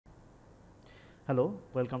Hello,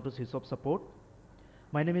 welcome to CSOft Support.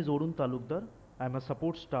 My name is Orun Talukdar. I'm a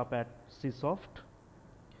support staff at CSOft.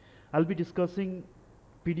 I'll be discussing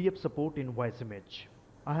PDF support in WiseImage.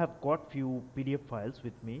 I have got few PDF files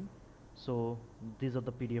with me. So these are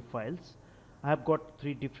the PDF files. I have got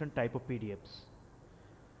three different type of PDFs.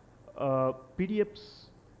 PDFs,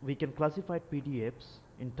 we can classify PDFs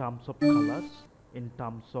in terms of colors, in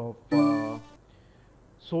terms of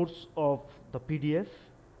source of the PDF.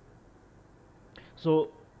 So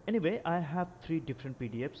anyway, I have three different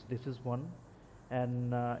PDFs. This is one,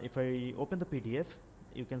 and if I open the PDF,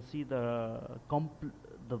 you can see the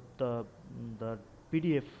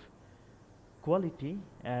PDF quality,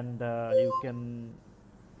 and you can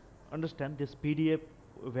understand this PDF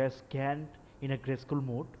was scanned in a grayscale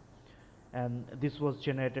mode, and this was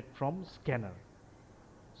generated from scanner.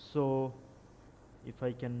 So if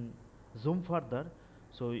I can zoom further,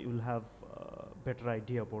 so you will have better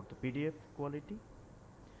idea about the PDF quality.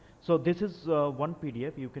 So this is one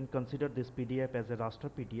PDF. You can consider this PDF as a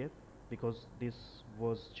raster PDF because this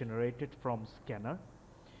was generated from scanner.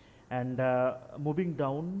 And moving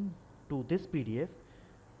down to this PDF,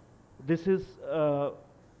 this is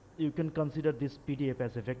you can consider this PDF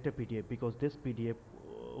as a vector PDF because this PDF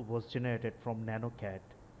was generated from NanoCAD,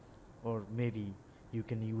 or maybe you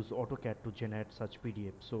can use AutoCAD to generate such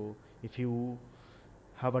PDF. So if you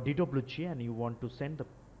have a DWG and you want to send the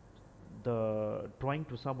drawing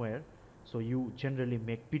to somewhere, so you generally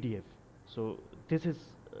make PDF. So this is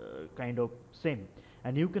kind of same,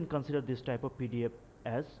 and you can consider this type of PDF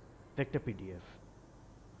as vector PDF.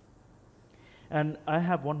 And I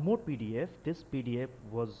have one more PDF. This PDF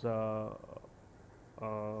was raster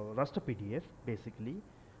PDF. Basically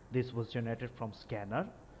this was generated from scanner,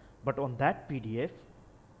 but on that PDF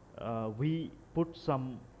we put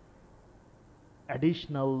some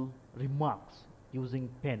additional remarks using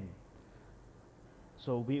pen.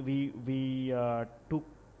 So we took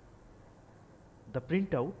the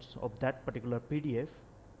printouts of that particular PDF,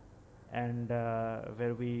 and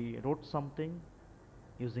where we wrote something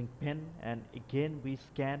using pen, and again we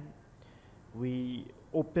scan, we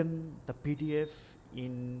open the PDF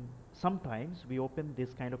in, sometimes we open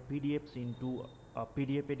this kind of PDFs into a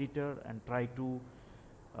PDF editor and try to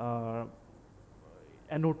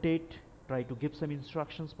annotate, try to give some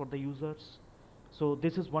instructions for the users. So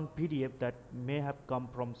this is one PDF that may have come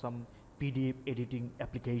from some PDF editing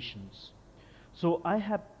applications. So I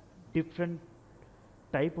have different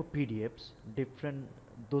type of PDFs,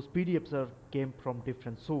 those PDFs came from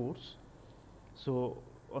different source. So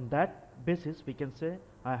on that basis we can say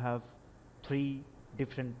I have three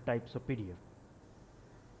different types of PDF.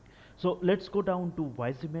 So let's go down to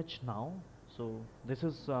WiseImage now. So this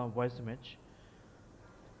is WiseImage,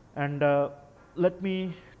 and let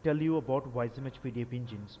me tell you about WiseImage Pdf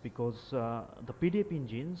Engines, because the PDF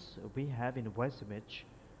engines we have in WiseImage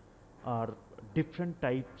are different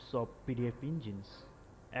types of PDF engines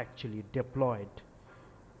actually deployed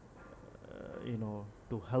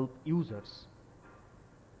to help users.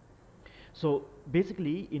 So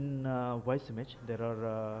basically in WiseImage there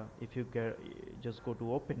are if you just go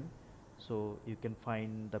to open, so you can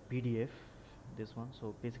find the PDF, this one.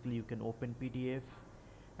 So basically you can open PDF,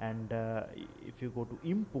 and if you go to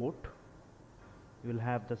import, you will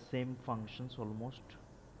have the same functions almost.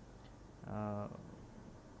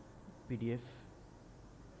 PDF,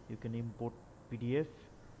 you can import PDF,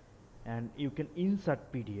 and you can insert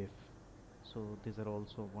PDF. So these are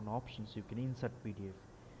also one options. You can insert PDF,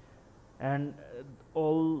 and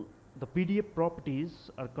all the PDF properties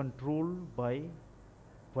are controlled by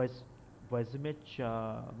WiseImage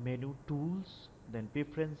menu tools, then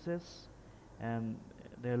preferences, and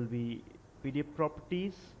there will be PDF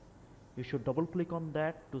properties. You should double click on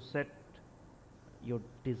that to set your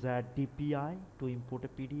desired DPI to import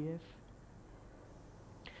a PDF.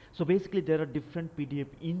 So basically there are different PDF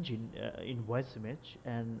engine in WiseImage,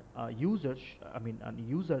 and a user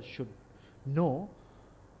should know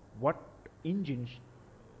what engine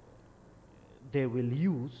they will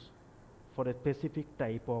use for a specific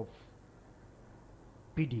type of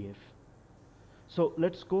PDF. So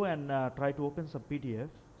let's go and try to open some PDF.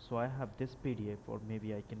 So I have this PDF, or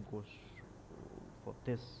maybe I can go for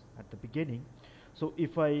this at the beginning. So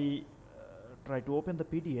if I try to open the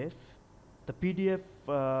PDF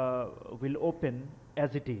will open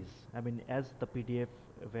as it is. I mean, as the PDF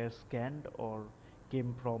were scanned or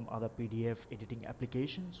came from other PDF editing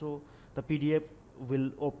application. So the PDF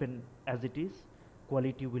will open as it is.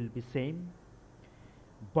 Quality will be same.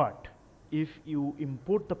 But if you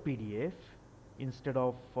import the PDF, instead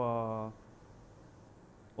of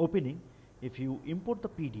opening, if you import the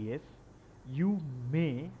PDF, you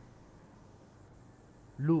may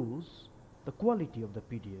lose the quality of the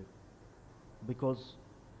PDF, because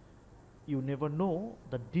you never know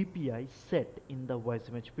the DPI set in the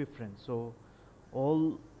WiseImage preference. So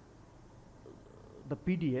all the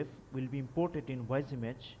PDF will be imported in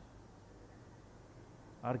WiseImage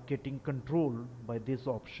are getting controlled by these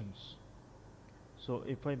options. So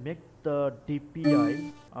if I make the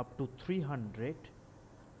DPI up to 300,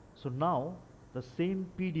 so now the same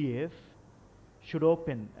PDF should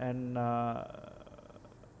open and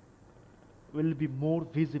will be more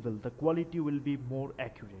visible, the quality will be more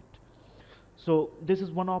accurate. So this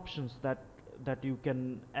is one options that you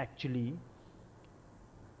can actually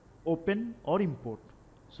open or import.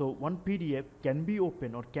 So one PDF can be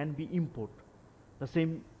open or can be import the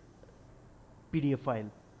same PDF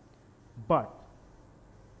file, but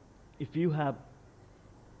if you have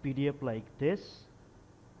PDF like this,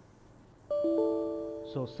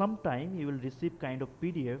 so sometime you will receive kind of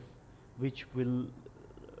PDF which will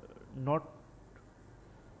not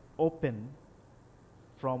open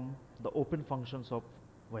from the open functions of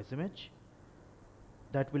WiseImage.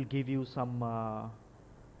 That will give you some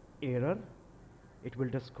error. It will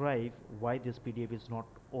describe why this PDF is not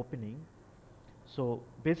opening. So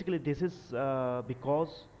basically this is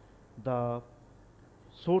because the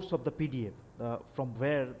source of the PDF, from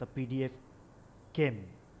where the PDF came,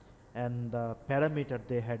 and the parameter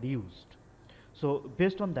they had used. So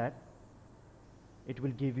based on that, it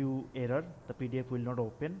will give you error, the PDF will not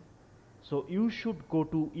open. So you should go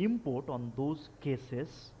to import on those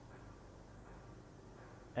cases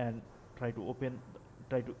and try to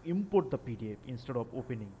import the PDF instead of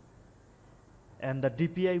opening. And the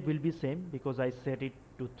DPI will be same because I set it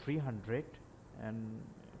to 300, and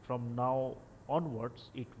from now onwards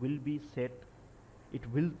it will set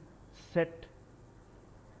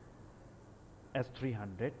as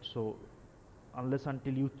 300. So unless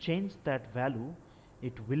until you change that value,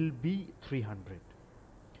 it will be 300.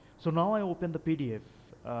 So now I open the PDF.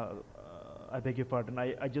 I beg your pardon,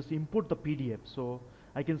 I just import the PDF, so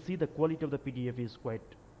I can see the quality of the PDF is quite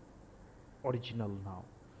original now.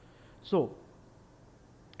 So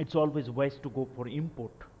it's always wise to go for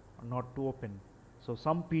import, not to open. So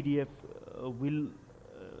some PDF will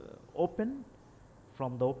open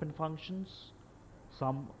from the open functions,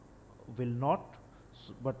 some will not,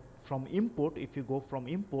 but from import, if you go from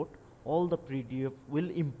import, all the PDF will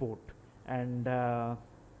import, and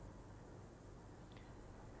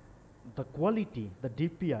the quality, the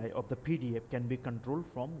DPI of the PDF can be controlled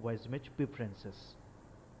from WiseImage preferences.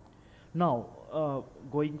 Now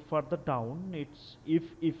going further down, it's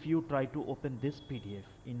if you try to open this PDF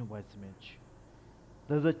in WiseImage,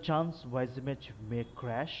 there's a chance WiseImage may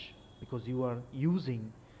crash because you are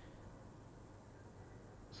using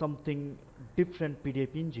something different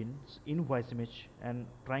PDF engines in WiseImage and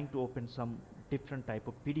trying to open some different type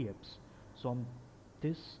of PDFs. So on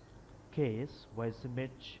this case,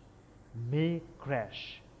 WiseImage may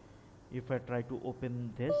crash if I try to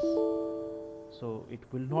open this. So it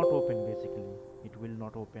will not open, basically it will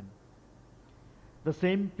not open. The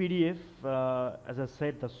same PDF, as I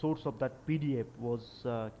said, the source of that PDF was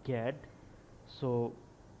CAD. So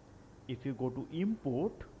if you go to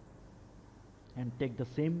import and take the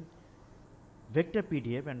same vector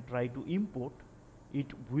PDF and try to import, it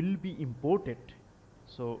will be imported.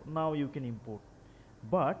 So now you can import,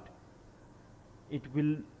 but it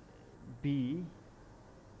will be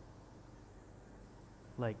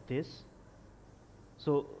like this.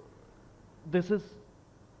 So this is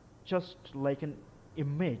just like an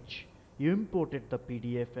image. You imported the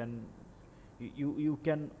PDF and you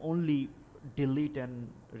can only delete and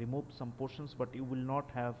remove some portions, but you will not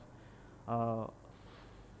have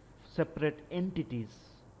separate entities,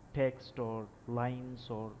 text or lines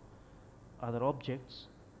or other objects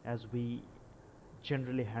as we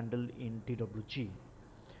generally handle in DWG.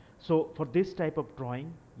 So for this type of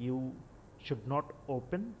drawing, you should not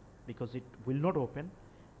open because it will not open,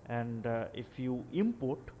 and if you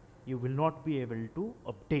import, you will not be able to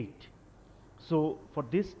update. So for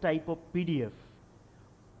this type of PDF,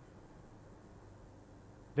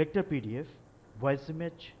 vector PDF,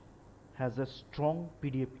 WiseImage has a strong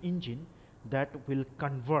PDF engine that will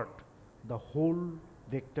convert the whole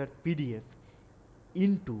vector PDF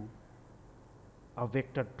into a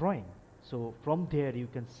vector drawing. So from there you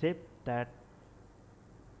can save that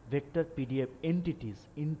vector PDF entities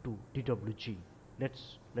into DWG.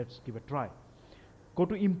 Let's give a try. Go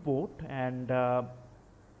to import and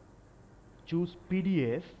choose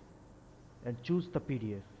PDF and choose the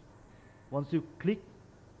PDF. Once you click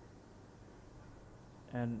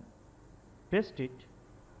and paste it,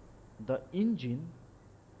 the engine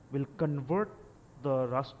will convert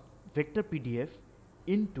the vector PDF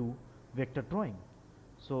into vector drawing.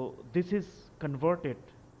 So this is converted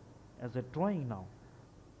as a drawing now.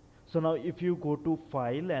 So now if you go to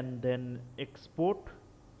file and then export,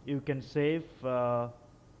 you can save the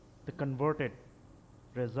converted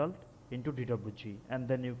result into DWG, and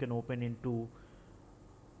then you can open into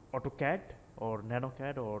AutoCAD or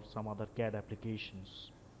NanoCAD or some other CAD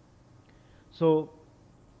applications. So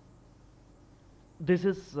this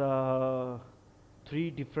is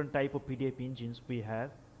three different type of PDF engines we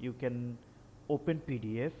have. You can open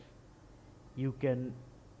PDF, you can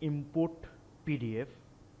import PDF,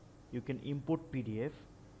 you can import PDF,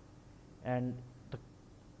 and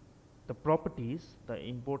the properties, the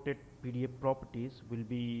imported PDF properties will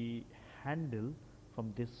be handled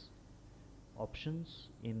from this options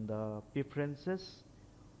in the preferences.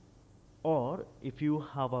 Or if you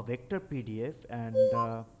have a vector PDF and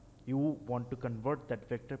you want to convert that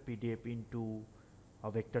vector PDF into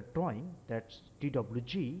a vector drawing, that's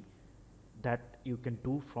DWG, that you can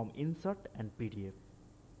do from insert and PDF.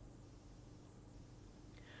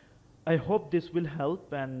 I hope this will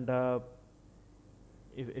help, and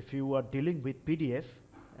if you are dealing with PDF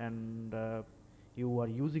and you are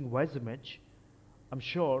using WiseImage, I'm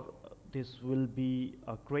sure this will be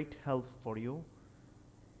a great help for you.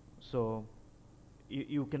 So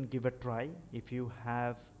you can give a try. If you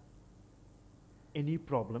have any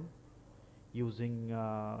problem using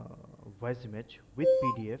WiseImage with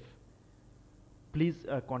PDF, please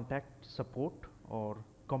contact support or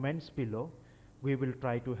comments below. We will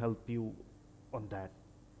try to help you on that.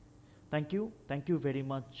 Thank you very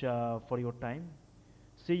much for your time.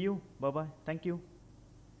 See you. Bye bye. Thank you.